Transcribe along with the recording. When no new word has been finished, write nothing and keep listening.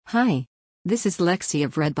Hi. This is Lexi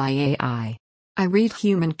of Read by AI. I read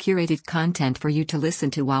human curated content for you to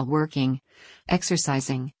listen to while working,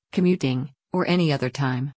 exercising, commuting, or any other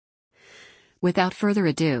time. Without further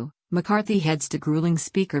ado, McCarthy heads to grueling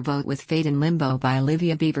speaker vote with Fate in Limbo by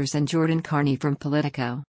Olivia Beavers and Jordan Carney from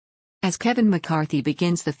Politico. As Kevin McCarthy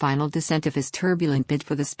begins the final descent of his turbulent bid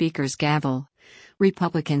for the Speaker's gavel,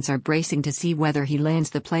 Republicans are bracing to see whether he lands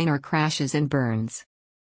the plane or crashes and burns.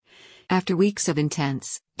 After weeks of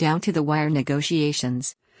intense, down-to-the-wire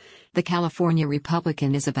negotiations, the California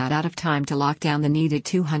Republican is about out of time to lock down the needed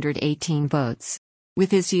 218 votes.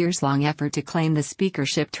 With his years-long effort to claim the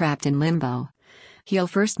speakership trapped in limbo, he'll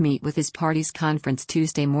first meet with his party's conference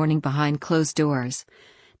Tuesday morning behind closed doors,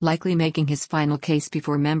 likely making his final case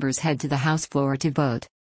before members head to the House floor to vote.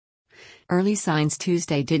 Early signs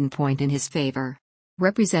Tuesday didn't point in his favor.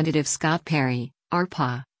 Representative Scott Perry,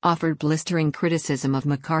 ARPA, offered blistering criticism of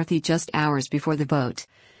McCarthy just hours before the vote,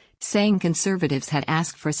 saying conservatives had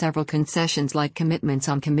asked for several concessions like commitments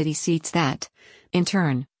on committee seats that, in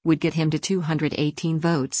turn, would get him to 218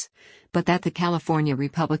 votes, but that the California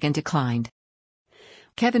Republican declined.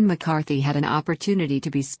 Kevin McCarthy had an opportunity to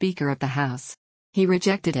be Speaker of the House. He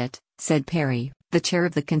rejected it, said Perry, the chair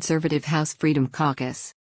of the conservative House Freedom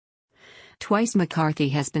Caucus. Twice McCarthy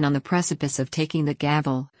has been on the precipice of taking the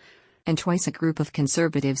gavel, and twice a group of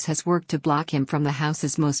conservatives has worked to block him from the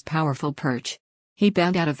House's most powerful perch. He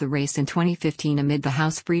bowed out of the race in 2015 amid the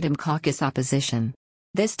House Freedom Caucus opposition.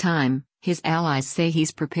 This time, his allies say he's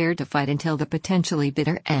prepared to fight until the potentially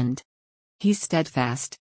bitter end. He's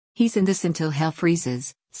steadfast. He's in this until hell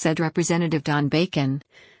freezes, said Representative Don Bacon,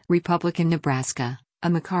 Republican Nebraska, a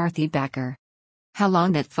McCarthy backer. How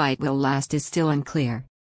long that fight will last is still unclear.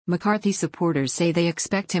 McCarthy supporters say they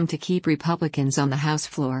expect him to keep Republicans on the House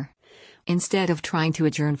floor, instead of trying to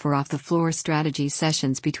adjourn for off-the-floor strategy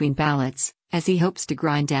sessions between ballots, as he hopes to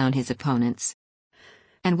grind down his opponents.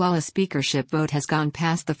 And while a speakership vote has gone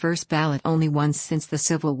past the first ballot only once since the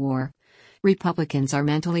Civil War, Republicans are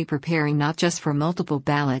mentally preparing not just for multiple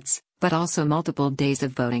ballots, but also multiple days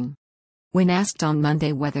of voting. When asked on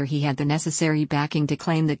Monday whether he had the necessary backing to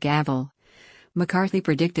claim the gavel, McCarthy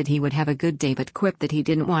predicted he would have a good day but quipped that he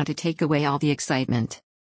didn't want to take away all the excitement.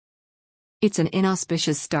 It's an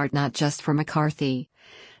inauspicious start not just for McCarthy,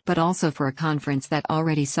 but also for a conference that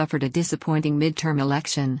already suffered a disappointing midterm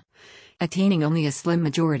election, attaining only a slim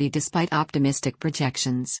majority despite optimistic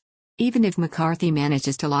projections. Even if McCarthy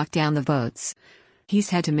manages to lock down the votes, he's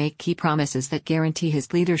had to make key promises that guarantee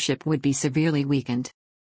his leadership would be severely weakened.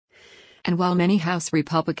 And while many House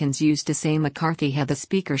Republicans used to say McCarthy had the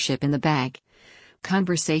speakership in the bag,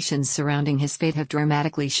 conversations surrounding his fate have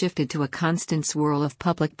dramatically shifted to a constant swirl of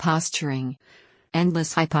public posturing,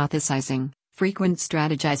 endless hypothesizing, frequent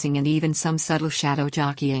strategizing, and even some subtle shadow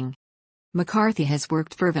jockeying. McCarthy has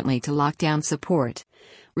worked fervently to lock down support,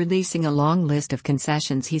 releasing a long list of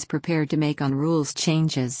concessions he's prepared to make on rules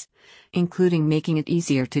changes, including making it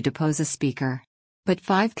easier to depose a speaker. But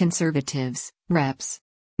 5 conservatives, Reps.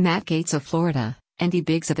 Matt Gaetz of Florida, Andy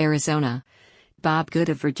Biggs of Arizona, Bob Good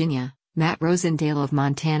of Virginia, Matt Rosendale of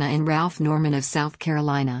Montana, and Ralph Norman of South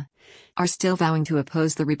Carolina, are still vowing to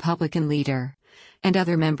oppose the Republican leader, and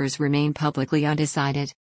other members remain publicly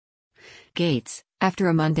undecided. Gaetz, after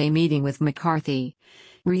a Monday meeting with McCarthy,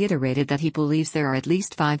 reiterated that he believes there are at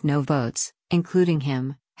least 5 no votes, including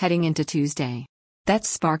him, heading into Tuesday. That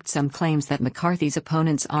sparked some claims that McCarthy's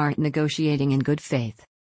opponents aren't negotiating in good faith.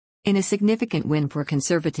 In a significant win for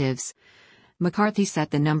conservatives, McCarthy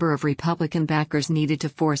set the number of Republican backers needed to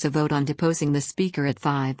force a vote on deposing the Speaker at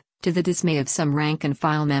 5, to the dismay of some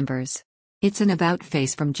rank-and-file members. It's an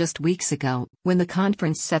about-face from just weeks ago, when the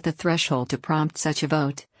conference set the threshold to prompt such a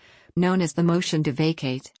vote, known as the motion to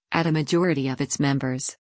vacate, at a majority of its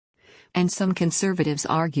members. And some conservatives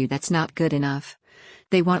argue that's not good enough.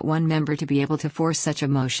 They want one member to be able to force such a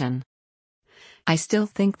motion. I still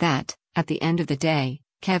think that, at the end of the day,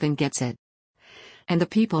 Kevin gets it. And the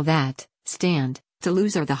people that stand to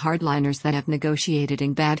lose are the hardliners that have negotiated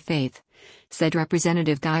in bad faith, said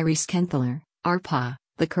Representative Guy Reese-Kenthaler, ARPA,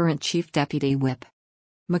 the current chief deputy whip.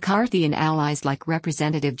 McCarthy and allies like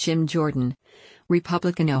Representative Jim Jordan,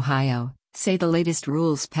 Republican Ohio, say the latest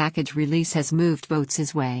rules package release has moved votes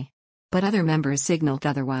his way. But other members signaled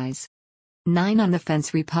otherwise. 9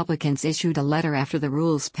 on-the-fence Republicans issued a letter after the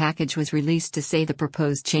rules package was released to say the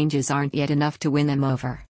proposed changes aren't yet enough to win them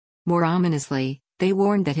over. More ominously, they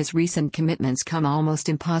warned that his recent commitments come almost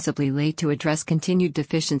impossibly late to address continued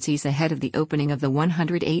deficiencies ahead of the opening of the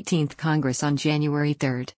 118th Congress on January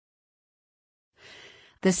 3.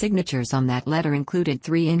 The signatures on that letter included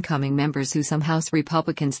 3 incoming members who some House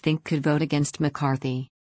Republicans think could vote against McCarthy.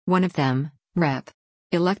 One of them, Rep.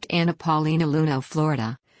 Elect Anna Paulina Luna of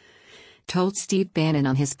Florida told Steve Bannon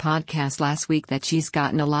on his podcast last week that she's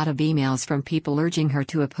gotten a lot of emails from people urging her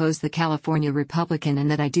to oppose the California Republican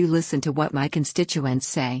and that I do listen to what my constituents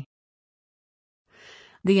say.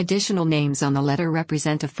 The additional names on the letter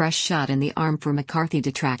represent a fresh shot in the arm for McCarthy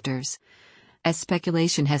detractors, as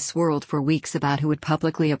speculation has swirled for weeks about who would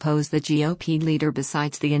publicly oppose the GOP leader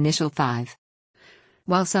besides the initial five.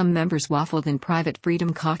 While some members waffled in private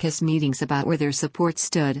Freedom Caucus meetings about where their support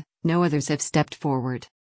stood, no others have stepped forward.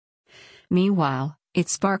 Meanwhile, it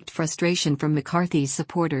sparked frustration from McCarthy's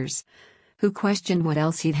supporters, who questioned what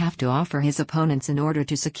else he'd have to offer his opponents in order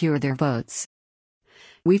to secure their votes.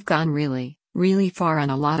 "We've gone really, really far on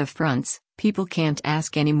a lot of fronts, people can't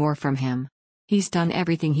ask any more from him. He's done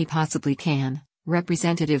everything he possibly can,"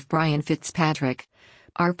 Representative Brian Fitzpatrick,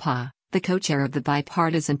 RPA, the co-chair of the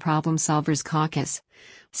Bipartisan Problem Solvers Caucus,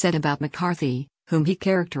 said about McCarthy, whom he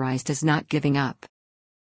characterized as not giving up.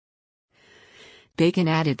 Bacon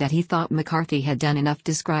added that he thought McCarthy had done enough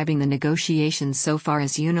describing the negotiations so far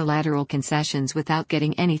as unilateral concessions without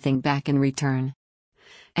getting anything back in return.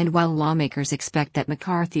 And while lawmakers expect that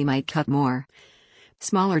McCarthy might cut more,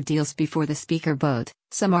 smaller deals before the speaker vote,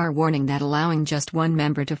 some are warning that allowing just one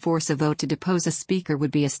member to force a vote to depose a speaker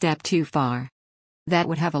would be a step too far. That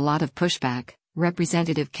would have a lot of pushback,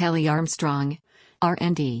 Representative Kelly Armstrong,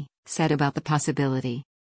 RND, said about the possibility.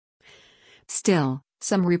 Still,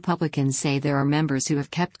 some Republicans say there are members who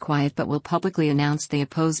have kept quiet but will publicly announce they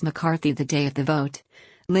oppose McCarthy the day of the vote,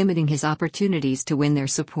 limiting his opportunities to win their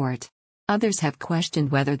support. Others have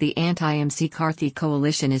questioned whether the anti-McCarthy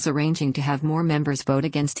coalition is arranging to have more members vote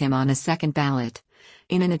against him on a second ballot,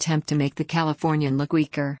 in an attempt to make the Californian look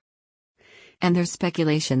weaker. And there's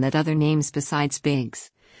speculation that other names besides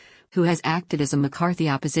Biggs, who has acted as a McCarthy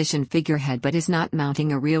opposition figurehead but is not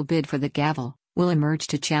mounting a real bid for the gavel, will emerge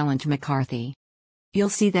to challenge McCarthy. "You'll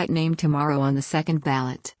see that name tomorrow on the second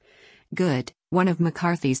ballot." Good, one of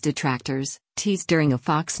McCarthy's detractors, teased during a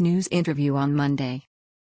Fox News interview on Monday.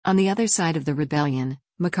 On the other side of the rebellion,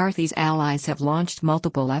 McCarthy's allies have launched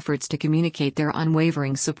multiple efforts to communicate their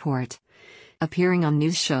unwavering support, appearing on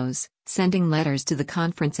news shows, sending letters to the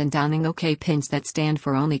conference and donning OK pins that stand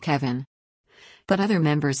for Only Kevin. But other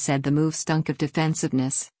members said the move stunk of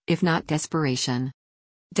defensiveness, if not desperation.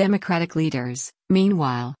 Democratic leaders,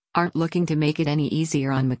 meanwhile, aren't looking to make it any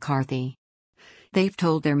easier on McCarthy. They've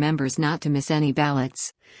told their members not to miss any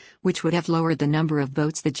ballots, which would have lowered the number of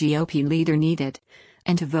votes the GOP leader needed,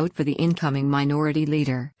 and to vote for the incoming minority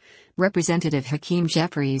leader, Representative Hakeem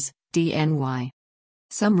Jeffries, DNY.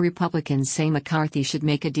 Some Republicans say McCarthy should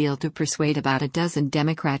make a deal to persuade about a dozen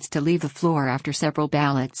Democrats to leave the floor after several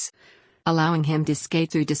ballots, allowing him to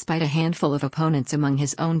skate through despite a handful of opponents among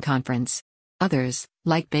his own conference. Others,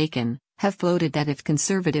 like Bacon, have floated that if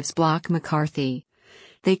conservatives block McCarthy,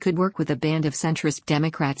 they could work with a band of centrist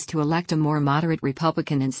Democrats to elect a more moderate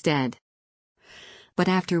Republican instead. But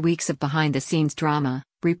after weeks of behind-the-scenes drama,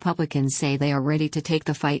 Republicans say they are ready to take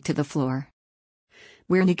the fight to the floor.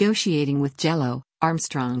 "We're negotiating with Jell-O,"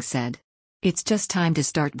 Armstrong said. "It's just time to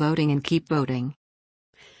start voting and keep voting."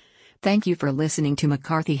 Thank you for listening to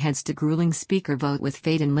McCarthy Heads to Grueling Speaker Vote with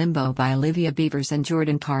Fate in Limbo by Olivia Beavers and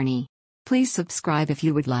Jordan Carney. Please subscribe if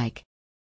you would like.